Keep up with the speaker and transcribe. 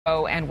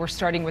And we're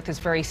starting with this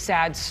very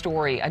sad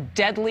story, a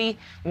deadly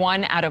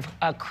one out of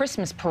a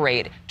Christmas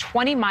parade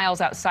 20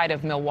 miles outside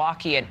of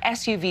Milwaukee. An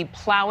SUV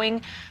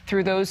plowing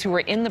through those who were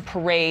in the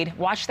parade.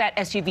 Watch that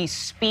SUV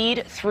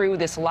speed through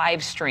this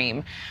live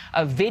stream.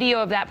 A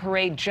video of that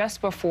parade just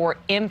before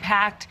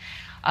impact.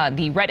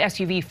 The red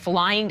SUV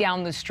flying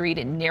down the street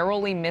and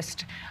narrowly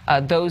missed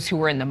those who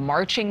were in the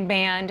marching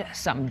band,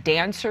 some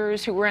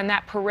dancers who were in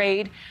that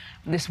parade.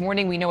 This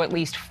morning, we know at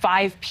least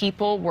 5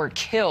 people were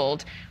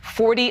killed.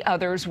 40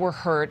 others were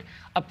hurt.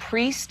 A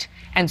priest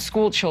and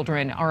school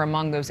children are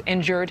among those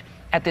injured.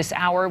 At this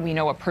hour, we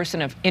know a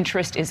person of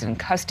interest is in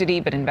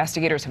custody, but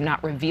investigators have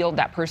not revealed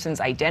that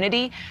person's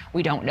identity.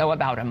 We don't know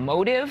about a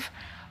motive.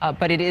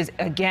 But it is,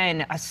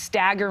 again, a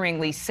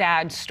staggeringly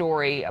sad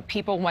story.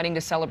 People wanting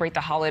to celebrate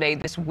the holiday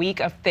this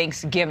week of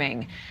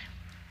Thanksgiving.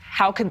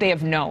 How could they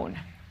have known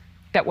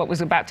that what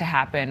was about to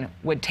happen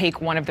would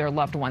take one of their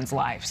loved ones'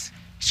 lives?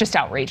 It's just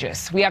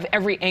outrageous. We have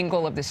every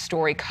angle of this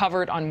story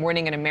covered on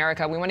Morning in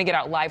America. We want to get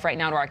out live right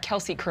now to our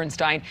Kelsey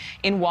Kernstein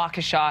in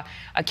Waukesha.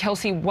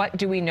 Kelsey, what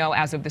do we know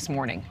as of this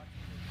morning?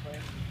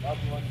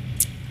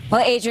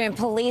 Well, Adrienne,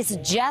 police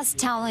just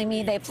telling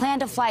me they plan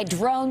to fly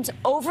drones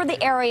over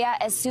the area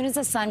as soon as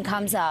the sun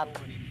comes up.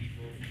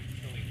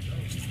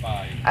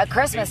 A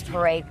Christmas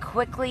parade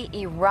quickly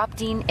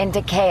erupting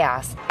into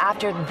chaos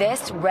after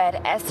this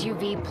red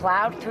SUV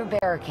plowed through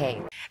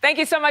barricades. Thank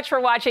you so much for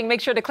watching.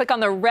 Make sure to click on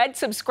the red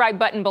subscribe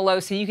button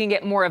below so you can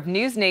get more of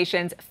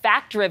NewsNation's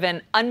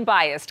fact-driven,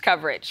 unbiased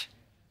coverage.